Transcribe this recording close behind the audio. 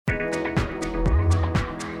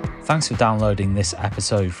Thanks for downloading this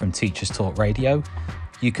episode from Teachers Talk Radio.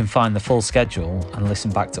 You can find the full schedule and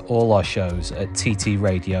listen back to all our shows at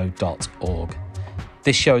ttradio.org.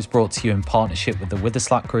 This show is brought to you in partnership with the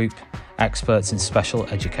Witherslack Group, experts in special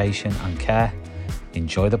education and care.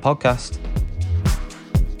 Enjoy the podcast.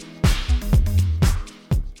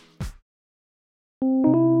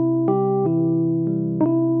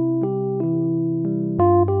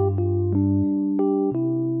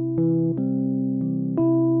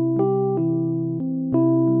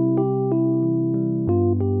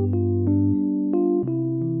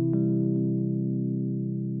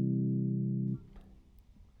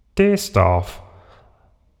 Dear staff,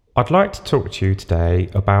 I'd like to talk to you today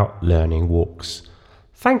about learning walks.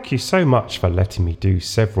 Thank you so much for letting me do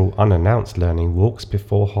several unannounced learning walks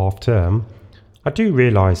before half term. I do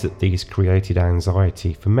realise that these created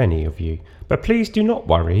anxiety for many of you, but please do not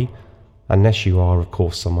worry, unless you are of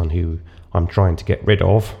course someone who I'm trying to get rid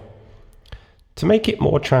of. To make it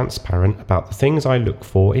more transparent about the things I look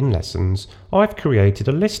for in lessons, I've created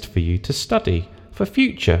a list for you to study for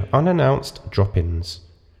future unannounced drop-ins.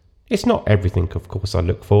 It's not everything, of course, I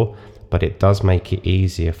look for, but it does make it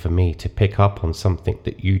easier for me to pick up on something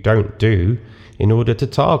that you don't do in order to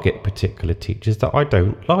target particular teachers that I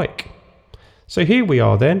don't like. So here we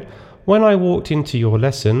are then. When I walked into your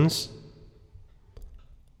lessons,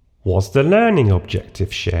 was the learning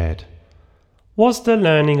objective shared? Was the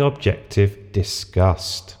learning objective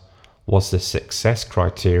discussed? Was the success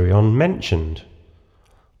criterion mentioned?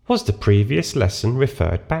 Was the previous lesson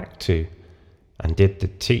referred back to? And did the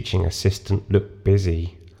teaching assistant look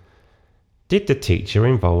busy? Did the teacher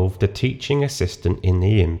involve the teaching assistant in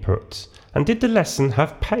the inputs? And did the lesson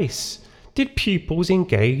have pace? Did pupils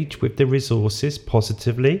engage with the resources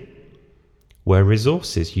positively? Were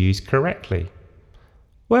resources used correctly?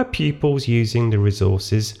 Were pupils using the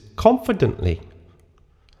resources confidently?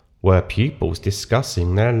 Were pupils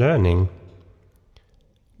discussing their learning?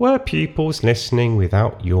 Were pupils listening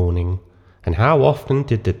without yawning? And how often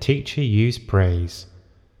did the teacher use praise?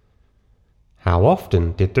 How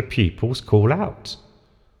often did the pupils call out?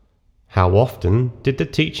 How often did the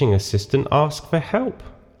teaching assistant ask for help?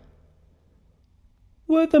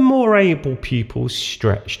 Were the more able pupils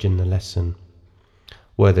stretched in the lesson?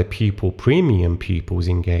 Were the pupil premium pupils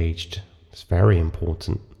engaged? It's very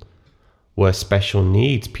important. Were special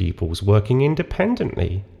needs pupils working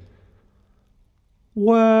independently?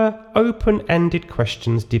 Were open-ended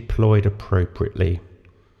questions deployed appropriately?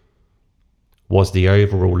 Was the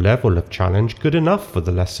overall level of challenge good enough for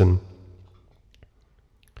the lesson?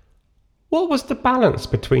 What was the balance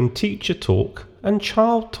between teacher talk and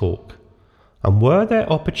child talk? And were there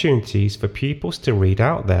opportunities for pupils to read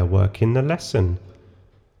out their work in the lesson?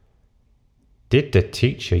 Did the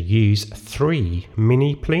teacher use 3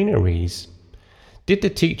 mini plenaries? Did the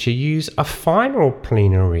teacher use a final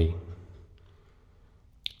plenary?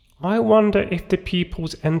 I wonder if the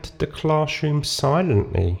pupils entered the classroom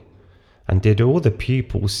silently, and did all the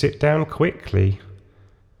pupils sit down quickly?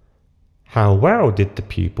 How well did the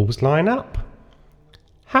pupils line up?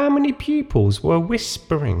 How many pupils were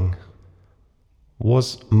whispering?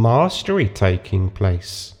 Was mastery taking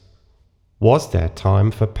place? Was there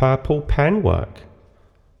time for purple pen work?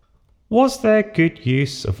 Was there good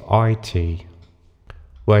use of IT?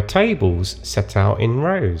 Were tables set out in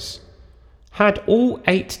rows? Had all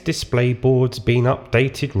 8 display boards been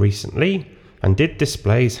updated recently? And did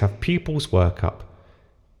displays have pupils' work up?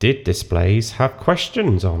 Did displays have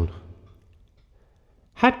questions on?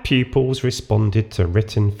 Had pupils responded to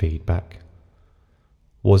written feedback?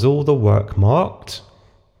 Was all the work marked?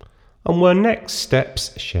 And were next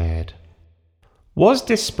steps shared? Was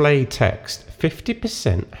display text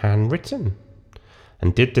 50% handwritten?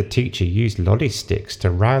 And did the teacher use lolly sticks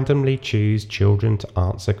to randomly choose children to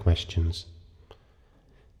answer questions?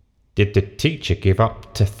 Did the teacher give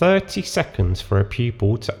up to 30 seconds for a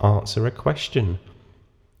pupil to answer a question?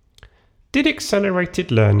 Did accelerated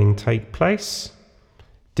learning take place?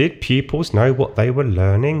 Did pupils know what they were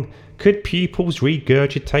learning? Could pupils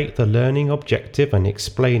regurgitate the learning objective and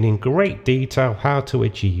explain in great detail how to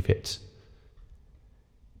achieve it?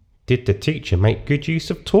 Did the teacher make good use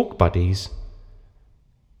of talk buddies?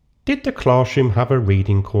 Did the classroom have a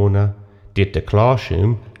reading corner? Did the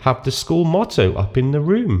classroom have the school motto up in the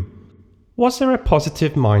room? Was there a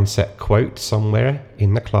positive mindset quote somewhere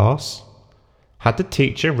in the class? Had the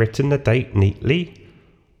teacher written the date neatly?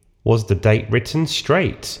 Was the date written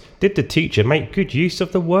straight? Did the teacher make good use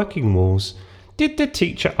of the working walls? Did the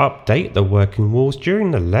teacher update the working walls during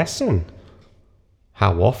the lesson?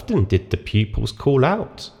 How often did the pupils call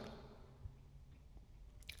out?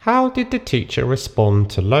 How did the teacher respond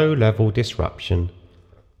to low-level disruption?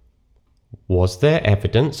 Was there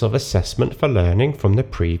evidence of assessment for learning from the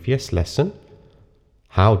previous lesson?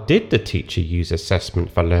 How did the teacher use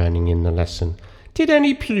assessment for learning in the lesson? Did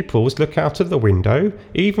any pupils look out of the window,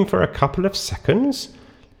 even for a couple of seconds?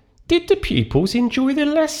 Did the pupils enjoy the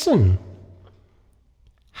lesson?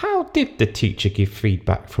 How did the teacher give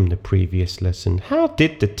feedback from the previous lesson? How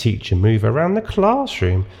did the teacher move around the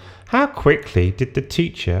classroom? How quickly did the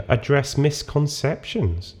teacher address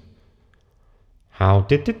misconceptions? How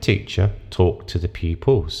did the teacher talk to the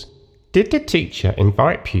pupils? Did the teacher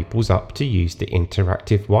invite pupils up to use the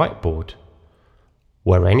interactive whiteboard?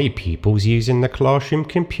 Were any pupils using the classroom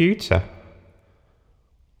computer?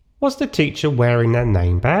 Was the teacher wearing their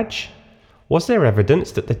name badge? Was there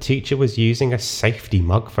evidence that the teacher was using a safety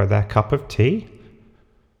mug for their cup of tea?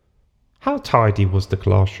 How tidy was the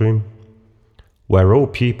classroom? Were all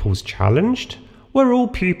pupils challenged? Were all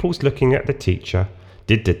pupils looking at the teacher?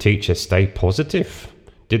 Did the teacher stay positive?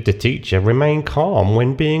 Did the teacher remain calm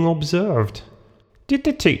when being observed? Did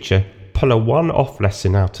the teacher pull a one-off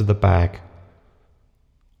lesson out of the bag?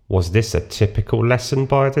 Was this a typical lesson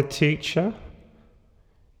by the teacher?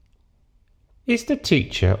 Is the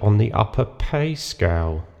teacher on the upper pay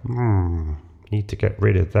scale? Need to get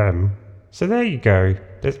rid of them. So there you go.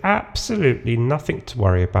 There's absolutely nothing to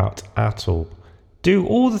worry about at all. Do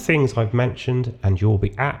all the things I've mentioned and you'll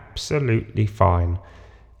be absolutely fine.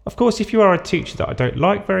 Of course, if you are a teacher that I don't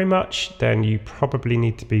like very much, then you probably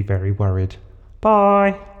need to be very worried.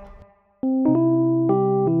 Bye.